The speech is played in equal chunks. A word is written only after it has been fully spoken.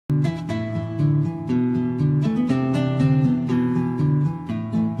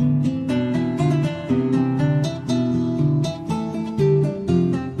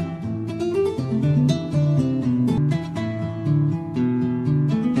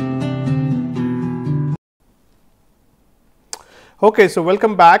Okay, so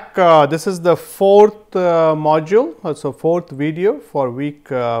welcome back. This is the fourth module, so fourth video for week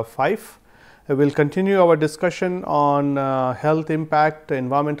 5. We will continue our discussion on health impact,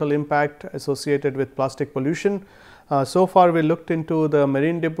 environmental impact associated with plastic pollution. So far we looked into the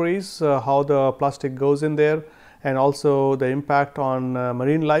marine debris, how the plastic goes in there, and also the impact on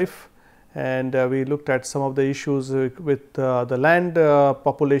marine life, and we looked at some of the issues with the land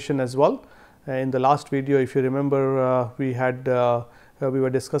population as well. In the last video, if you remember, we were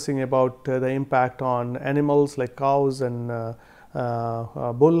discussing about the impact on animals like cows and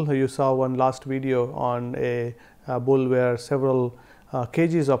bull. You saw one last video on a bull where several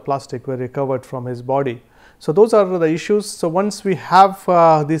kgs of plastic were recovered from his body. So those are the issues. So once we have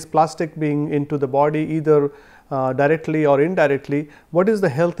this plastic being into the body, either directly or indirectly, what is the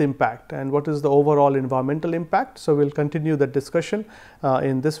health impact and what is the overall environmental impact? So we will continue that discussion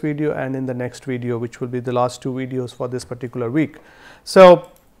in this video and in the next video, which will be the last two videos for this particular week. So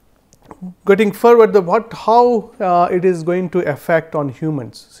getting forward, how it is going to affect on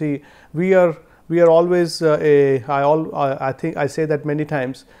humans. See, we are always I think I say that many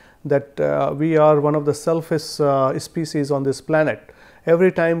times, that we are one of the selfish species on this planet.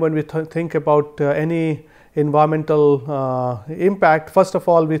 Every time when we think about any environmental impact, first of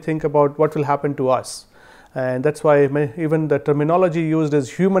all we think about what will happen to us, and that is why even the terminology used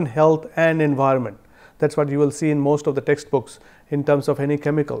is human health and environment. That is what you will see in most of the textbooks in terms of any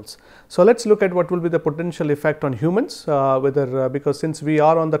chemicals. So let us look at what will be the potential effect on humans, because since we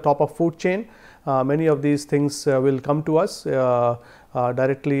are on the top of food chain, many of these things will come to us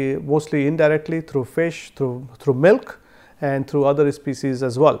directly, mostly indirectly, through fish, through milk, and through other species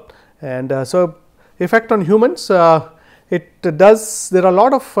as well. And so effect on humans, there are a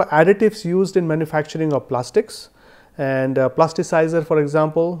lot of additives used in manufacturing of plastics, and plasticizer, for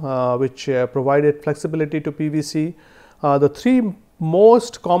example, which provided flexibility to PVC. The three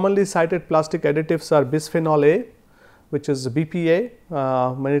most commonly cited plastic additives are bisphenol A, which is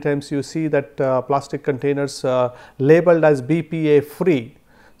BPA. Many times you see that plastic containers labeled as BPA free.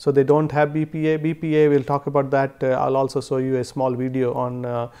 So they don't have BPA. BPA, we'll talk about that. I'll also show you a small video on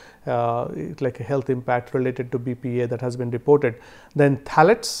like a health impact related to BPA that has been reported. Then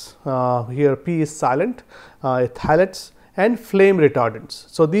phthalates, here P is silent, phthalates and flame retardants.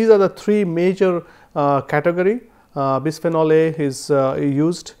 So these are the three major category. Bisphenol A is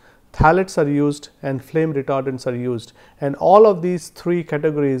used, phthalates are used, and flame retardants are used. And all of these three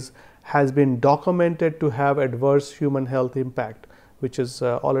categories has been documented to have adverse human health impact, which is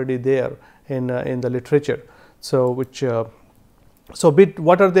already there in the literature. So what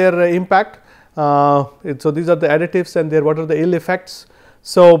are their impact? So these are the additives, and what are the ill effects?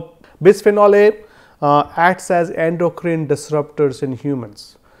 So bisphenol A acts as endocrine disruptors in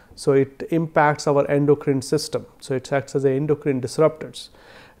humans. So it impacts our endocrine system. So it acts as endocrine disruptors.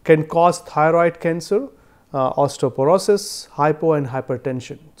 Can cause thyroid cancer, osteoporosis, hypo and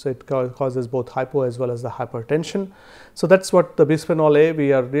hypertension. So it causes both hypo as well as the hypertension. So that's what the bisphenol A,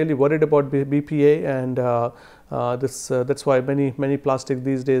 we are really worried about BPA, and that's why many plastic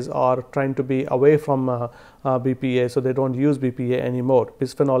these days are trying to be away from BPA, so they don't use BPA anymore.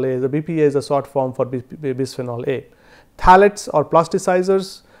 Bisphenol A, the BPA is a short form for bisphenol A. Phthalates or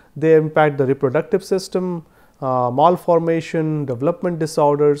plasticizers, they impact the reproductive system, malformation, development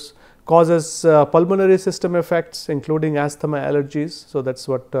disorders, causes pulmonary system effects including asthma, allergies. So that's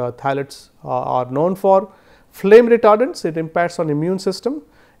what phthalates are known for. Flame retardants, it impacts on immune system.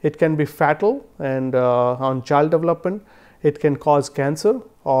 It can be fatal and on child development. It can cause cancer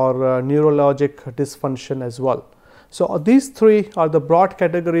or neurologic dysfunction as well. So these three are the broad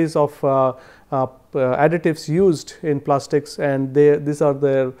categories of additives used in plastics, and these are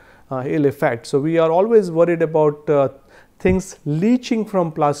their ill effects. So we are always worried about things leaching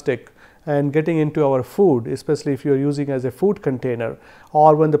from plastic and getting into our food, especially if you are using as a food container,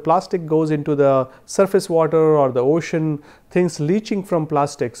 or when the plastic goes into the surface water or the ocean, things leaching from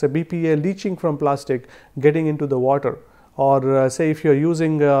plastic, so BPA leaching from plastic getting into the water. Or say if you are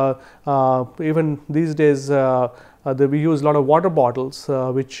using even these days we use a lot of water bottles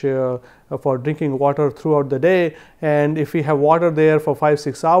which for drinking water throughout the day, and if we have water there for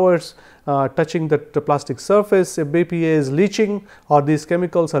 5-6 hours touching the plastic surface, if BPA is leaching or these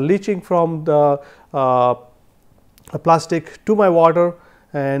chemicals are leaching from the plastic to my water,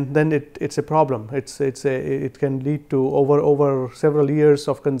 and then it's a problem. It can lead to over several years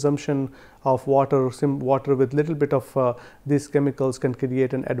of consumption of water with little bit of these chemicals can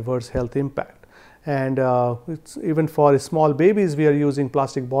create an adverse health impact. And it's even for small babies, we are using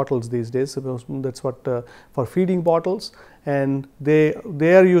plastic bottles these days. So that's what for feeding bottles, and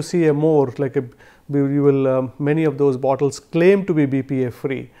there you see a more like a you will many of those bottles claim to be BPA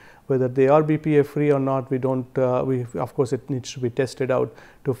free. Whether they are BPA free or not, we don't. Of course, it needs to be tested out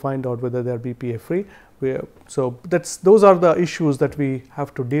to find out whether they are BPA free. So those are the issues that we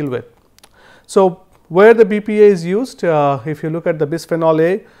have to deal with. So where the BPA is used, if you look at the bisphenol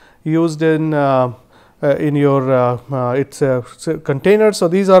A used in your it's a container. So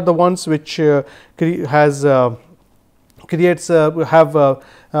these are the ones which creates have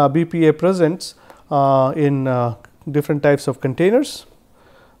BPA presence in different types of containers.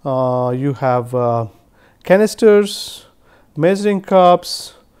 You have canisters, measuring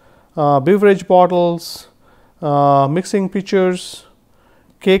cups, beverage bottles, mixing pitchers,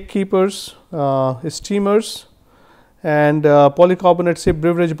 cake keepers, steamers, and polycarbonate sip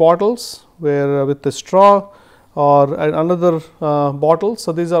beverage bottles where with the straw or another bottle.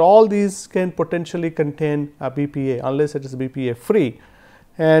 So these can potentially contain a BPA unless it is BPA free,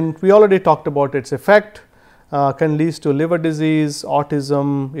 and we already talked about its effect. Can lead to liver disease,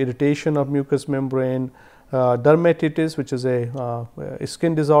 autism, irritation of mucous membrane, dermatitis, which is a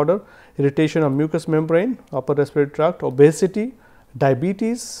skin disorder, irritation of mucous membrane, upper respiratory tract, obesity,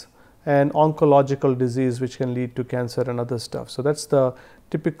 diabetes, and oncological disease, which can lead to cancer and other stuff. So that's the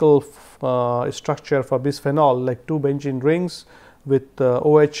typical structure for bisphenol, like two benzene rings with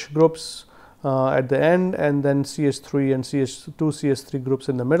OH groups at the end, and then CH3 and two CH3 groups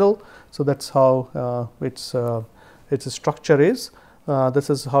in the middle. So that's how its structure is. This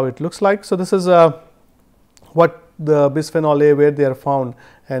is how it looks like. So this is what the bisphenol A, where they are found,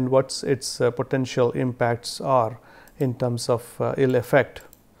 and what's its potential impacts are in terms of ill effect.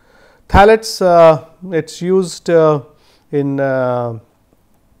 Phthalates, it's used in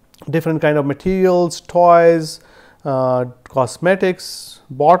different kind of materials, toys, cosmetics,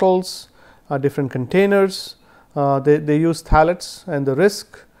 bottles, different containers. They use phthalates, and the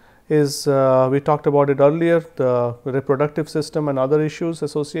risk is we talked about it earlier, the reproductive system and other issues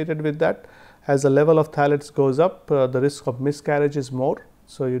associated with that. As the level of phthalates goes up, the risk of miscarriage is more.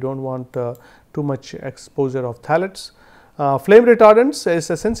 So you don't want too much exposure of phthalates. Flame retardants is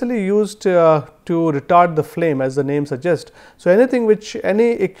essentially used to retard the flame, as the name suggests. So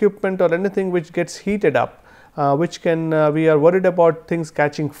any equipment or anything which gets heated up, which can we are worried about things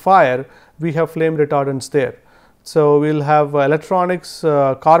catching fire, we have flame retardants there. So we'll have electronics,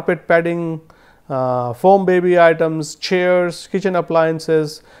 carpet padding, foam baby items, chairs, kitchen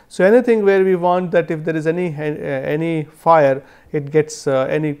appliances. So anything where we want that if there is any fire, it gets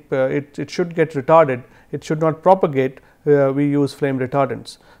it should get retarded. It should not propagate. We use flame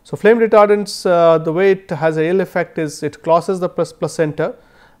retardants. So flame retardants, the way it has a ill effect is it crosses the placenta,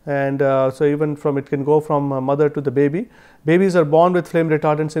 and so even from it can go from mother to the baby. Babies are born with flame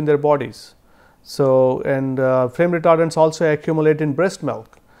retardants in their bodies. So and flame retardants also accumulate in breast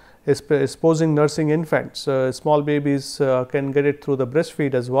milk, exposing nursing infants. Small babies can get it through the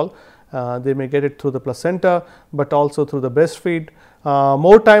breastfeed as well. They may get it through the placenta, but also through the breastfeed.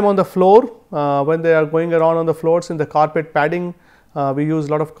 More time on the floor when they are going around on the floors in the carpet padding. We use a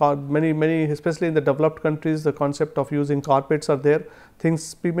lot of many especially in the developed countries, the concept of using carpets are there.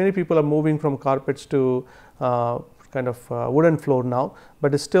 Many people are moving from carpets to kind of wooden floor now,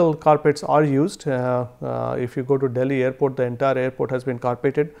 but still carpets are used. If you go to Delhi airport, the entire airport has been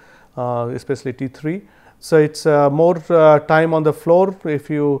carpeted, especially T3. So it's more time on the floor. If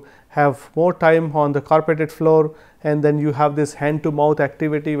you have more time on the carpeted floor, and then you have this hand to mouth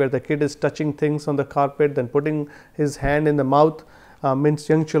activity where the kid is touching things on the carpet, then putting his hand in the mouth, means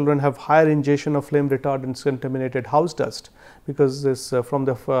young children have higher ingestion of flame retardants contaminated house dust, because this from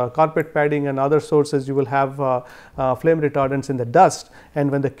the carpet padding and other sources you will have flame retardants in the dust, and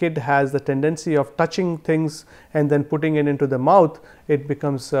when the kid has the tendency of touching things and then putting it into the mouth, it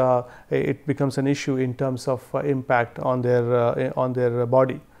becomes an issue in terms of impact on their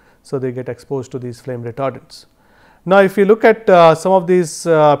body. So they get exposed to these flame retardants. Now, if you look at some of these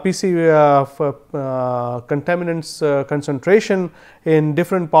PC contaminants concentration in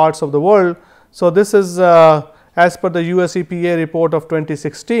different parts of the world. So this is as per the US EPA report of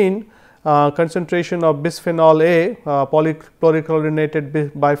 2016, concentration of bisphenol A,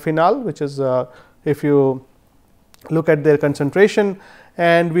 polychlorinated biphenyl, which is if you look at their concentration,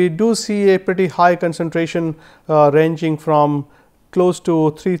 and we do see a pretty high concentration ranging from close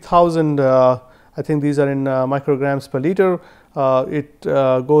to 3000, I think these are in micrograms per liter, it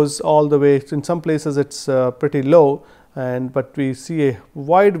goes all the way. In some places it's pretty low, but we see a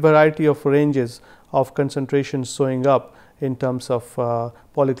wide variety of ranges of concentrations showing up in terms of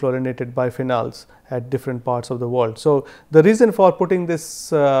polychlorinated biphenyls at different parts of the world. So, the reason for putting this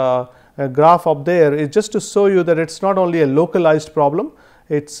graph up there is just to show you that it is not only a localized problem,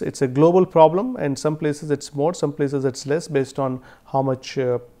 it is a global problem, and some places it is more, some places it is less, based on how much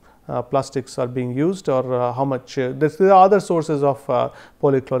plastics are being used, or how much there are other sources of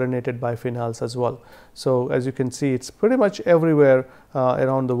polychlorinated biphenyls as well. So, as you can see, it is pretty much everywhere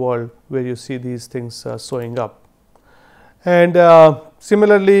around the world where you see these things showing up. And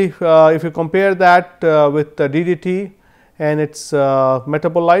similarly, if you compare that with DDT and its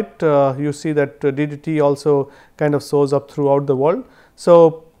metabolite, you see that DDT also kind of shows up throughout the world.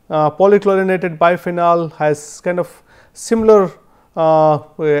 So, polychlorinated biphenyl has kind of similar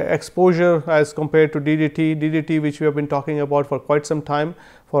exposure as compared to DDT, which we have been talking about for quite some time,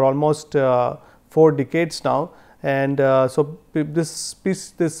 for almost 4 decades now. And so, this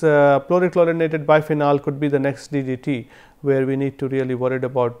polychlorinated biphenyl could be the next DDT, where we need to really worried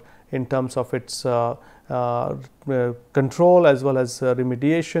about in terms of its control as well as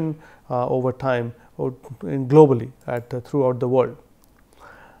remediation over time globally throughout the world.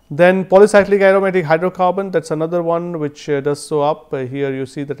 Then polycyclic aromatic hydrocarbon, that is another one which does show up. Here you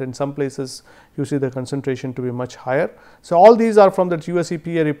see that in some places you see the concentration to be much higher. So, all these are from the US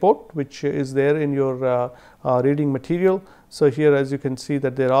EPA report, which is there in your reading material. So, here as you can see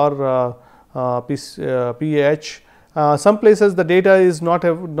that there are PAH. Some places the data is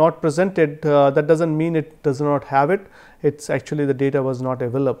not presented, that does not mean it does not have it, it is actually the data was not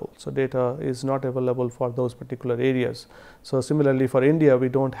available. So, data is not available for those particular areas. So, similarly for India, we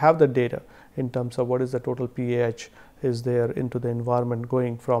do not have the data in terms of what is the total PAH is there into the environment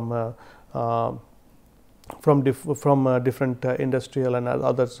going from different industrial and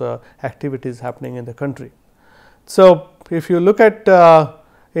other activities happening in the country. So, if you look at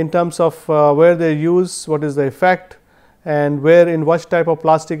in terms of where they use, what is the effect, and where in what type of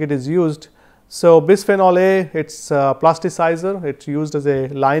plastic it is used. So, bisphenol A, it is plasticizer, it is used as a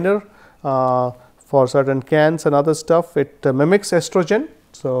liner for certain cans and other stuff. It mimics estrogen,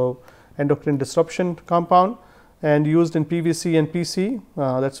 so endocrine disruption compound, and used in PVC and PC,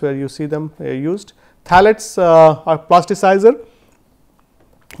 that is where you see them used. Phthalates are plasticizer,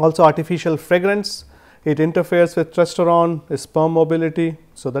 also artificial fragrance. It interferes with testosterone, sperm mobility.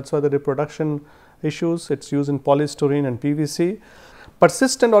 So, that is why the reproduction issues, it is used in polystyrene and PVC.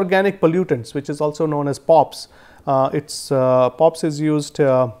 Persistent organic pollutants, which is also known as POPs, POPs is used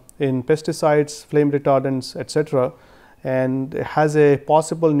in pesticides, flame retardants, etc., and it has a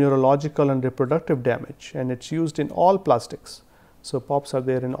possible neurological and reproductive damage, and it is used in all plastics. So, POPs are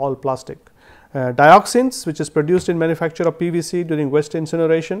there in all plastic. Dioxins, which is produced in manufacture of PVC during waste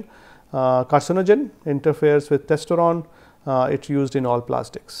incineration, carcinogen, interferes with testosterone, it is used in all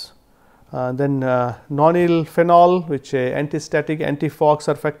plastics. Then nonyl phenol, which antistatic, anti-fog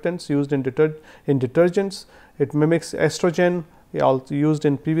surfactants used in detergents. It mimics estrogen, also used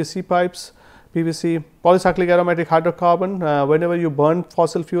in PVC pipes. PVC, polycyclic aromatic hydrocarbon, whenever you burn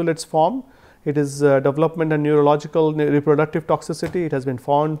fossil fuel, it is formed. It is development and neurological reproductive toxicity. It has been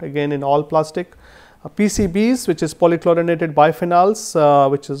found again in all plastic. PCBs, which is polychlorinated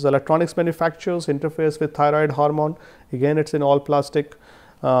biphenyls, which is electronics manufacturers, interferes with thyroid hormone. Again, it is in all plastic.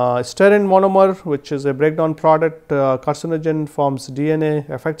 Styrene monomer, which is a breakdown product, carcinogen, forms DNA,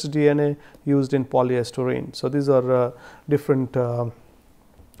 affects DNA, used in polyestyrene. So, these are different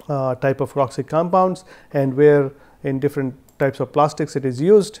type of toxic compounds, and where in different types of plastics it is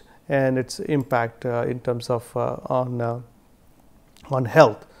used, and its impact in terms of on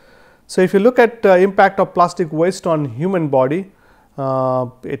health. So, if you look at impact of plastic waste on human body,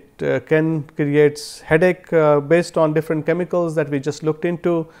 it can create headache based on different chemicals that we just looked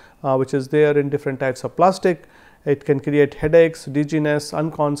into, which is there in different types of plastic. It can create headaches, dizziness,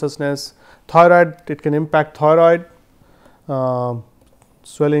 unconsciousness. Thyroid, it can impact thyroid,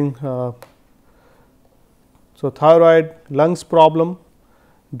 swelling. So, thyroid, lungs problem,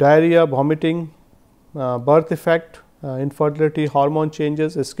 diarrhea, vomiting, birth effect, infertility, hormone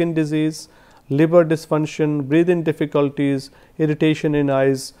changes, skin disease, liver dysfunction, breathing difficulties, irritation in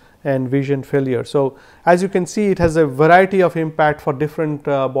eyes, and vision failure. So, as you can see, it has a variety of impact for different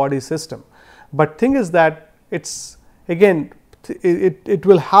body system, but thing is that it's again it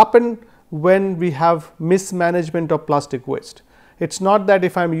will happen when we have mismanagement of plastic waste. It's not that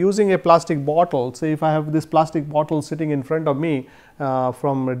if I am using a plastic bottle, say if I have this plastic bottle sitting in front of me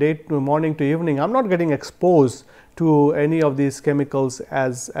from morning to evening, I am not getting exposed to any of these chemicals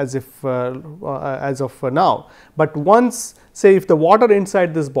as of now. But once, say, if the water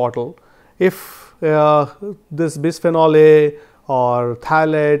inside this bottle, if this bisphenol A or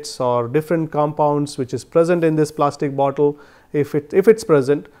phthalates or different compounds which is present in this plastic bottle, if it's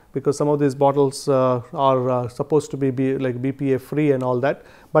present, because some of these bottles are supposed to be like BPA free and all that,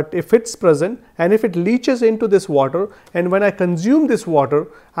 but if it's present and if it leaches into this water, and when I consume this water,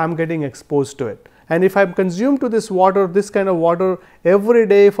 I am getting exposed to it. And if I am consumed to this water, this kind of water every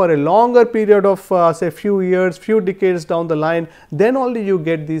day for a longer period of say few years, few decades down the line, then only you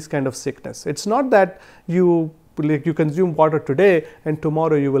get these kind of sickness. It's not that you consume water today and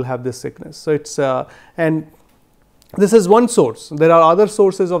tomorrow you will have this sickness. So it's and this is one source. There are other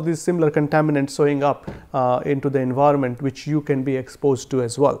sources of these similar contaminants showing up into the environment which you can be exposed to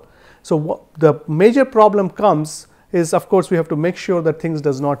as well. So the major problem comes is, of course, we have to make sure that things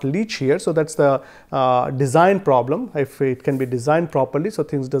does not leach here. So that's the design problem, if it can be designed properly so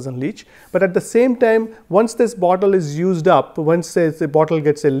things doesn't leach. But at the same time, once this bottle is used up, once say the bottle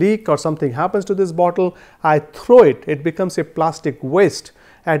gets a leak or something happens to this bottle, I throw it, it becomes a plastic waste.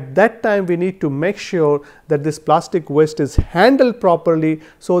 At that time, we need to make sure that this plastic waste is handled properly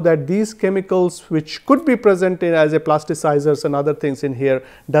so that these chemicals which could be present as a plasticizers and other things in here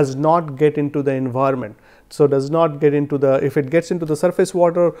does not get into the environment. So does not get into the, if it gets into the surface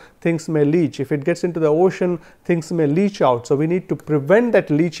water, things may leach. If it gets into the ocean, things may leach out. So we need to prevent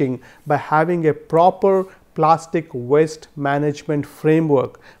that leaching by having a proper plastic waste management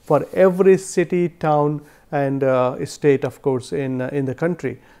framework for every city, town, and state, of course, in the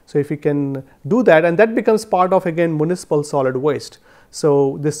country. So if we can do that, and that becomes part of, again, municipal solid waste.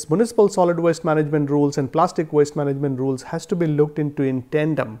 So this municipal solid waste management rules and plastic waste management rules has to be looked into in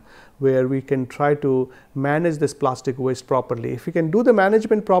tandem, where we can try to manage this plastic waste properly. If we can do the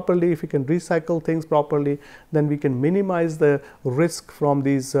management properly, if we can recycle things properly, then we can minimize the risk from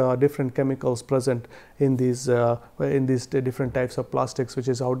these different chemicals present in these different types of plastics which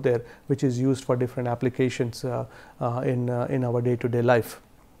is out there, which is used for different applications in our day-to-day life.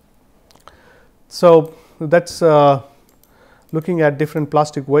 So that's looking at different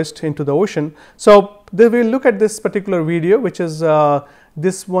plastic waste into the ocean. So we will look at this particular video, which is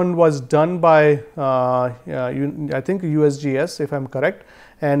this one was done by I think USGS, if I am correct,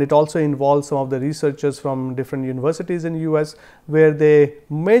 and it also involves some of the researchers from different universities in US, where they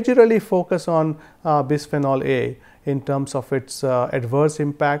majorly focus on bisphenol A in terms of its adverse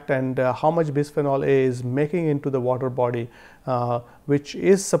impact and how much bisphenol A is making into the water body, which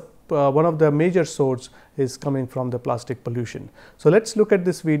is one of the major source is coming from the plastic pollution. So let's look at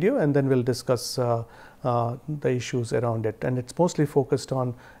this video and then we'll discuss the issues around it, and it's mostly focused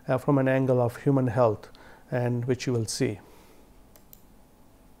on from an angle of human health, and which you will see.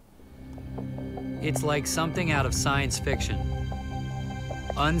 It's like something out of science fiction.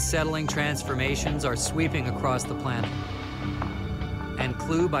 Unsettling transformations are sweeping across the planet. And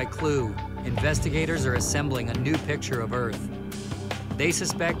clue by clue, investigators are assembling a new picture of Earth. They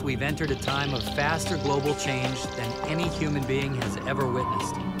suspect we've entered a time of faster global change than any human being has ever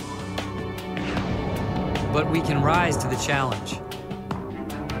witnessed. But we can rise to the challenge.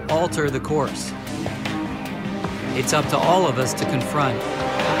 Alter the course. It's up to all of us to confront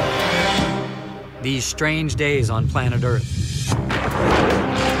these strange days on planet Earth.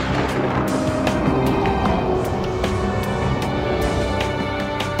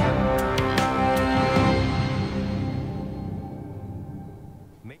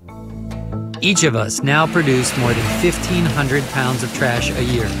 Each of us now produce more than 1,500 pounds of trash a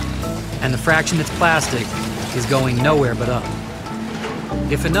year, and the fraction that's plastic is going nowhere but up.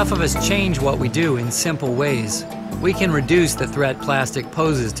 If enough of us change what we do in simple ways, we can reduce the threat plastic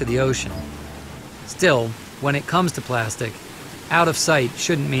poses to the ocean. Still, when it comes to plastic, out of sight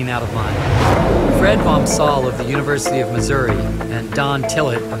shouldn't mean out of mind. Fred Vom Saal of the University of Missouri and Don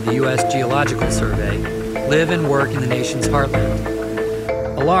Tillett of the U.S. Geological Survey live and work in the nation's heartland.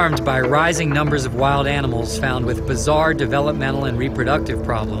 Alarmed by rising numbers of wild animals found with bizarre developmental and reproductive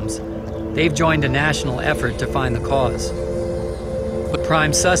problems, they've joined a national effort to find the cause. The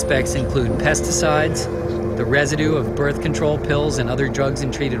prime suspects include pesticides, the residue of birth control pills and other drugs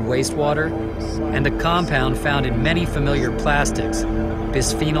in treated wastewater, and a compound found in many familiar plastics,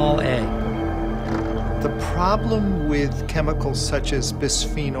 bisphenol A. The problem with chemicals such as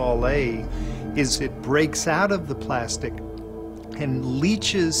bisphenol A is it breaks out of the plastic and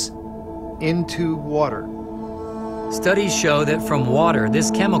leaches into water. Studies show that from water, this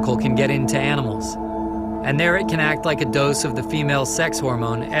chemical can get into animals, and there it can act like a dose of the female sex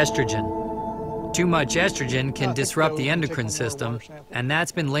hormone estrogen. Too much estrogen can disrupt the endocrine system, and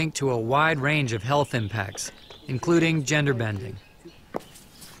that's been linked to a wide range of health impacts, including gender bending.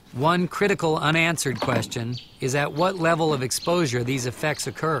 One critical unanswered question is at what level of exposure these effects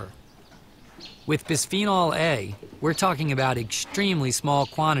occur. With bisphenol A, we're talking about extremely small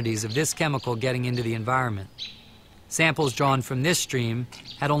quantities of this chemical getting into the environment. Samples drawn from this stream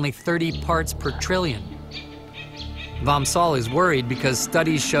had only 30 parts per trillion. Vamsal is worried because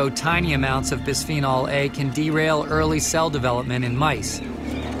studies show tiny amounts of bisphenol A can derail early cell development in mice.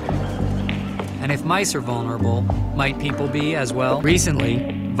 And if mice are vulnerable, might people be as well? Recently,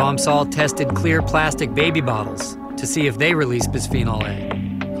 Vamsal tested clear plastic baby bottles to see if they release bisphenol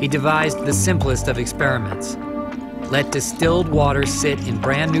A. He devised the simplest of experiments. Let distilled water sit in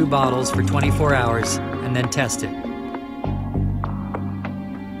brand new bottles for 24 hours and then test it.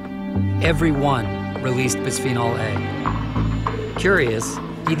 Every one released bisphenol A. Curious,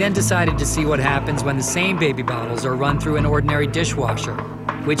 he then decided to see what happens when the same baby bottles are run through an ordinary dishwasher,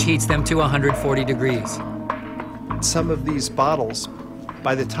 which heats them to 140 degrees. Some of these bottles,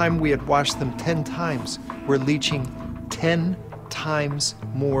 by the time we had washed them 10 times, were leaching 10 times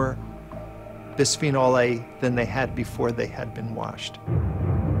more bisphenol A than they had before they had been washed.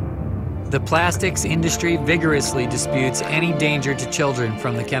 The plastics industry vigorously disputes any danger to children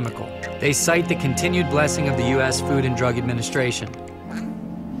from the chemical. They cite the continued blessing of the U.S. Food and Drug Administration.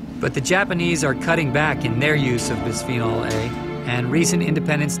 But the Japanese are cutting back in their use of bisphenol A, and recent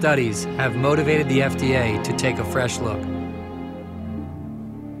independent studies have motivated the FDA to take a fresh look.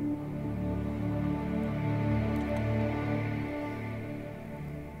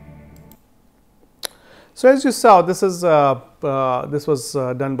 So as you saw, this was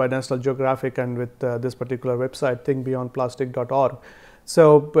done by National Geographic and with this particular website, thinkbeyondplastic.org.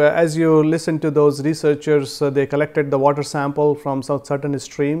 So as you listen to those researchers, they collected the water sample from certain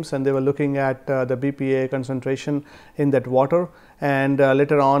streams, and they were looking at the BPA concentration in that water. And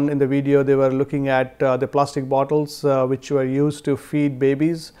later on in the video, they were looking at the plastic bottles which were used to feed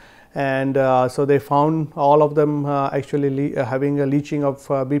babies. And so they found all of them actually having a leaching of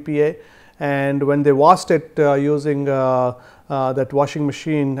BPA. And when they washed it using that washing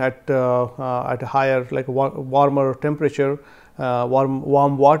machine at a higher, like warmer temperature,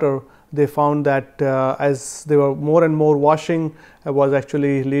 warm water, they found that as they were more and more washing, was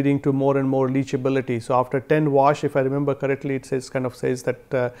actually leading to more and more leachability. So after 10 wash, if I remember correctly, it says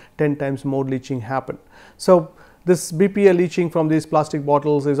that 10 times more leaching happened. So this BPA leaching from these plastic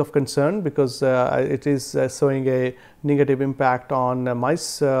bottles is of concern because it is showing a negative impact on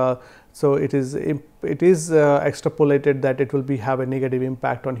mice. So it is extrapolated that it will have a negative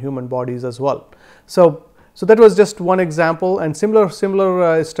impact on human bodies as well. So that was just one example, and similar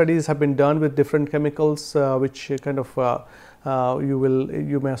studies have been done with different chemicals, which kind of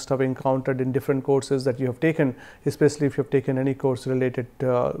you must have encountered in different courses that you have taken, especially if you have taken any course related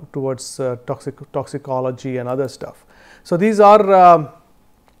towards toxicology and other stuff. So these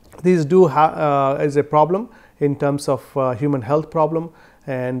do is a problem in terms of human health problem.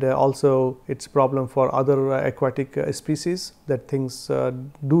 And also it's a problem for other aquatic species that things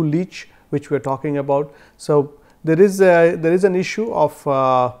do leach, which we are talking about. So there is an issue of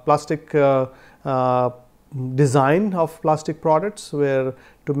plastic design of plastic products, where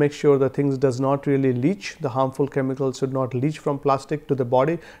to make sure that things does not really leach, the harmful chemicals should not leach from plastic to the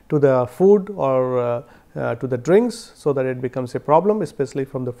body, to the food, or to the drinks, so that it becomes a problem, especially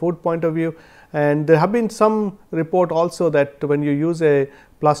from the food point of view. And there have been some report also that when you use a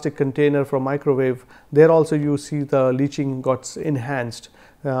plastic container for microwave, there also you see the leaching got enhanced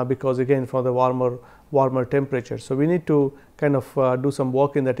because again for the warmer temperature. So we need to kind of do some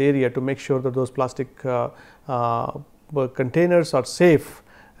work in that area to make sure that those plastic containers are safe,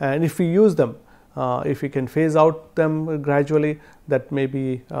 and if we use them, if we can phase out them gradually, that may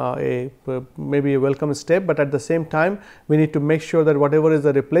be a welcome step. But at the same time, we need to make sure that whatever is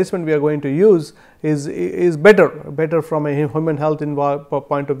the replacement we are going to use is better from a human health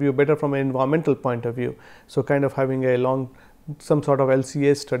point of view, better from an environmental point of view. So kind of having some sort of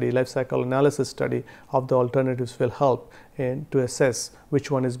LCA study, life cycle analysis study of the alternatives will help to assess which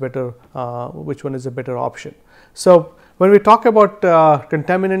one is better, which one is a better option. So when we talk about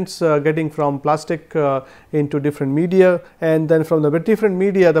contaminants getting from plastic into different media, and then from the different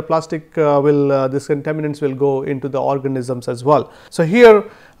media, the plastic these contaminants will go into the organisms as well. So here,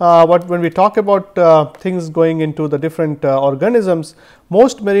 when we talk about things going into the different organisms,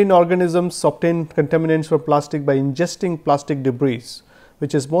 most marine organisms obtain contaminants from plastic by ingesting plastic debris,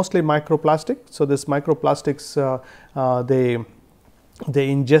 which is mostly microplastic. So this microplastics they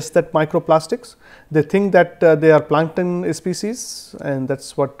ingest that microplastics. They think that they are plankton species, and that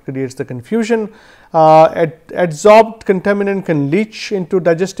is what creates the confusion. Adsorbed contaminant can leach into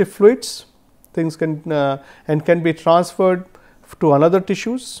digestive fluids, things can and can be transferred to another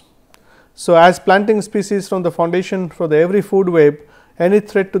tissues. So, as planting species from the foundation for the every food web, any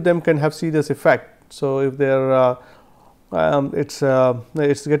threat to them can have serious effect. So, if they are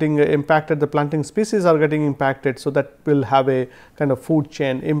it's getting impacted, the planting species are getting impacted. So, that will have a kind of food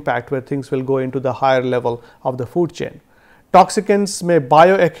chain impact where things will go into the higher level of the food chain. Toxicants may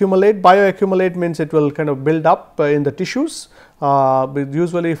bioaccumulate. Bioaccumulate means it will kind of build up in the tissues,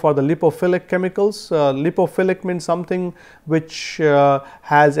 usually for the lipophilic chemicals. Lipophilic means something which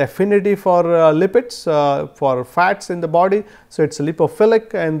has affinity for lipids, for fats in the body. So, it is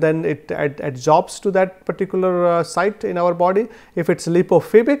lipophilic, and then it adsorbs to that particular site in our body. If it is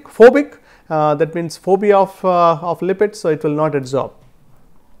lipophobic, that means phobia of lipids, so it will not adsorb.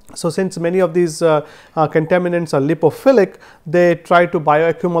 So, since many of these contaminants are lipophilic, they try to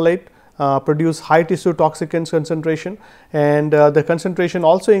bioaccumulate, produce high tissue toxicants concentration, and the concentration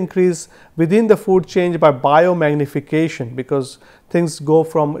also increase within the food chain by biomagnification, because things go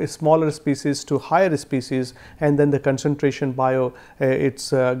from a smaller species to higher species, and then the concentration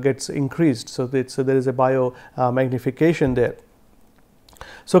gets increased. So, there is a biomagnification there.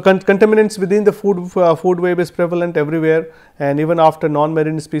 So, contaminants within the food web is prevalent everywhere, and even after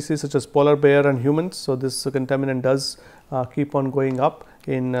non-marine species such as polar bear and humans. So, this contaminant does keep on going up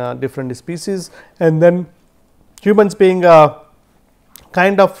in different species, and then humans being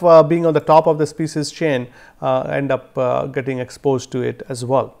kind of being on the top of the species chain end up getting exposed to it as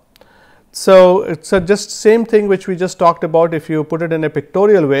well. So, it is just same thing which we just talked about. If you put it in a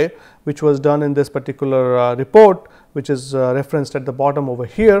pictorial way, which was done in this particular report, which is referenced at the bottom over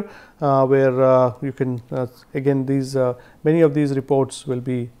here, where you can again these many of these reports will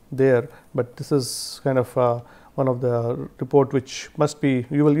be there, but this is kind of one of the report which must be,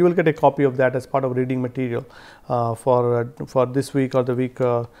 you will get a copy of that as part of reading material for this week or the week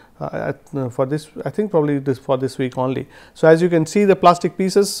for this, I think probably this for this week only. So, as you can see, the plastic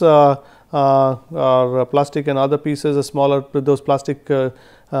pieces or plastic and other pieces are smaller, those plastic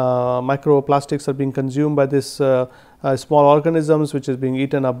microplastics are being consumed by this small organisms, which is being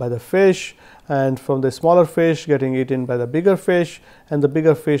eaten up by the fish, and from the smaller fish getting eaten by the bigger fish, and the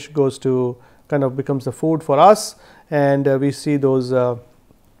bigger fish goes to kind of becomes the food for us, and we see those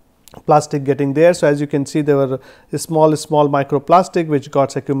plastic getting there. So, as you can see, there were a small microplastic which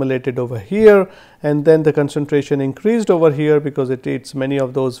got accumulated over here, and then the concentration increased over here because it eats many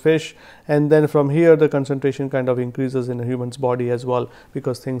of those fish, and then from here the concentration kind of increases in a human's body as well,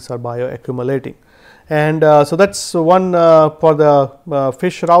 because things are bioaccumulating. And so, that is one for the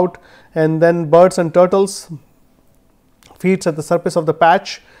fish route, and then birds and turtles feeds at the surface of the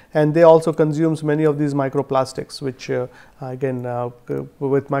patch, and they also consumes many of these microplastics, which again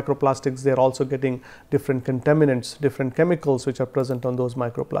with microplastics they are also getting different contaminants, different chemicals which are present on those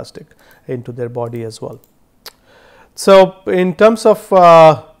microplastic into their body as well. So, in terms of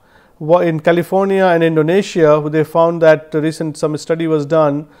in California and Indonesia, they found that some study was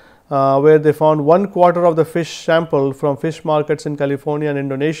done where they found 1/4 of the fish sample from fish markets in California and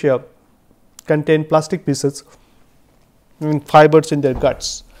Indonesia contain plastic pieces and fibers in their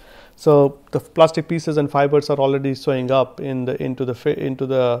guts. So, the plastic pieces and fibers are already showing up in this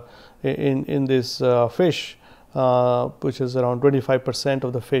fish, which is around 25%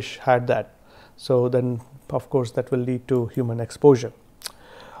 of the fish had that. So, then of course, that will lead to human exposure.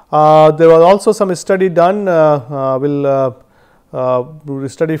 There was also some study done. The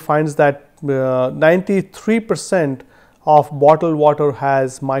study finds that 93% of bottled water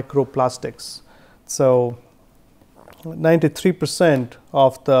has microplastics. So, 93%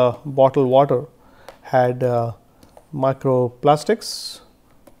 of the bottled water had microplastics,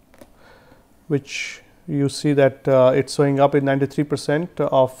 which you see that it is showing up in 93%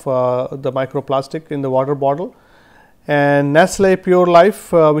 of the microplastic in the water bottle. And Nestle Pure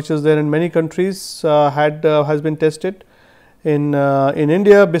Life, which is there in many countries, has been tested. In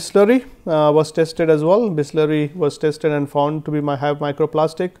India, Bisleri was tested as well. Bisleri was tested and found to be have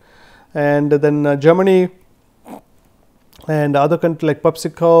microplastic, and then Germany and other countries like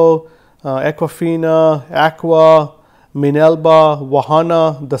PepsiCo, Aquafina, Aqua, Minelba,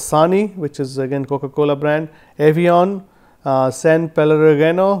 Wahana, Dasani, which is again Coca-Cola brand, Evian, San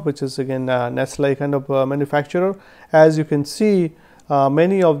Pellegrino, which is again Nestle kind of manufacturer. As you can see,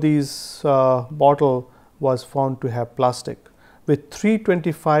 many of these bottle was found to have plastic, with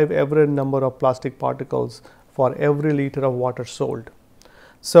 325 average number of plastic particles for every liter of water sold.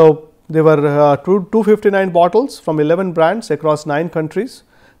 So, there were 259 bottles from 11 brands across 9 countries.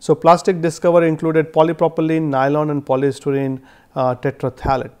 So, plastic discovery included polypropylene, nylon and polystyrene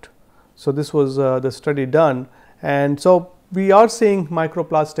tetraphthalate. So, this was the study done, and so we are seeing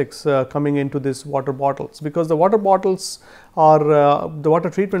microplastics coming into these water bottles, because the water bottles are the water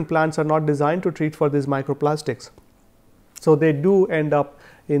treatment plants are not designed to treat for these microplastics. So, they do end up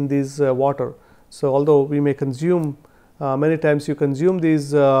in this water. So, although we may consume many times you consume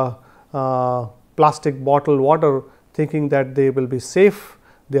these plastic bottle water thinking that they will be safe,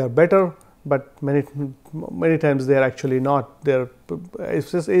 they are better, but many times they are actually not. They are,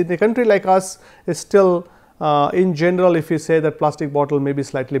 it's just in a country like us is still in general, if you say that plastic bottle may be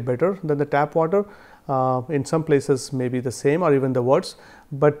slightly better than the tap water, in some places may be the same or even the worse.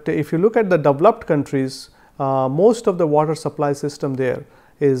 But if you look at the developed countries, most of the water supply system there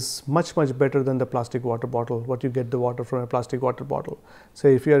is much better than the plastic water bottle, what you get the water from a plastic water bottle. So,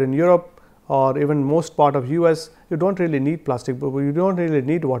 if you are in Europe or even most part of US, you do not really need plastic, you do not really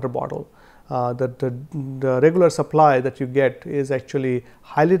need water bottle. The regular supply that you get is actually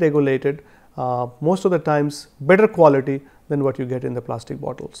highly regulated, most of the times better quality than what you get in the plastic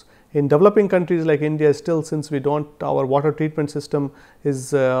bottles. In developing countries like India, still since we don't, our water treatment system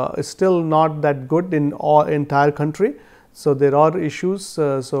is still not that good in entire country. So, there are issues.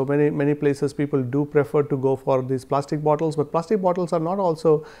 So, many places people do prefer to go for these plastic bottles, but plastic bottles are not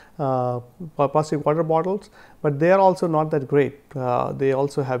also plastic water bottles, but they are also not that great. They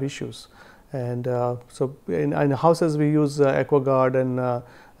also have issues. And so, in houses we use AquaGuard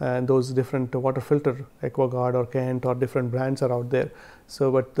and those different water filter, AquaGuard or Kent or different brands are out there.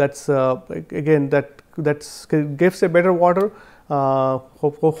 So, but that's again that gives a better water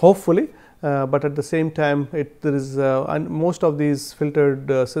hopefully. But at the same time there is and most of these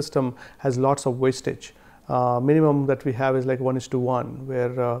filtered system has lots of wastage. Minimum that we have is like 1:1,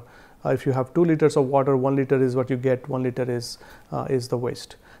 where if you have 2 liters of water, 1 liter is what you get, 1 liter is the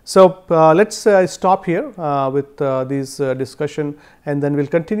waste. So, let us stop here with this discussion, and then we will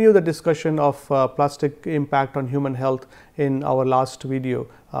continue the discussion of plastic impact on human health in our last video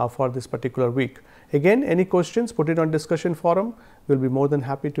for this particular week. Again, any questions, put it on discussion forum. We will be more than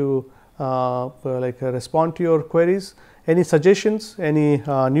happy to respond to your queries. Any suggestions, any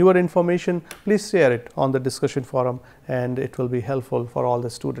newer information, please share it on the discussion forum, and it will be helpful for all the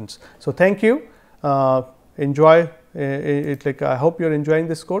students. So, thank you. Enjoy it. I hope you are enjoying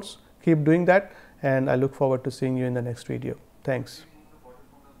this course. Keep doing that, and I look forward to seeing you in the next video. Thanks.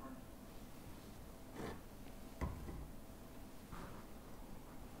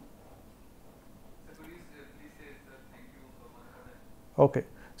 Okay.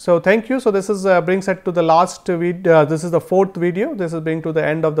 So, thank you. So, this is brings us to the last video. This is the 4th video. This is bringing to the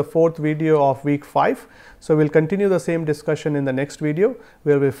end of the 4th video of week 5. So, we will continue the same discussion in the next video,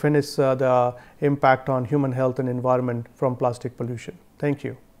 where we finish the impact on human health and environment from plastic pollution. Thank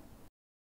you.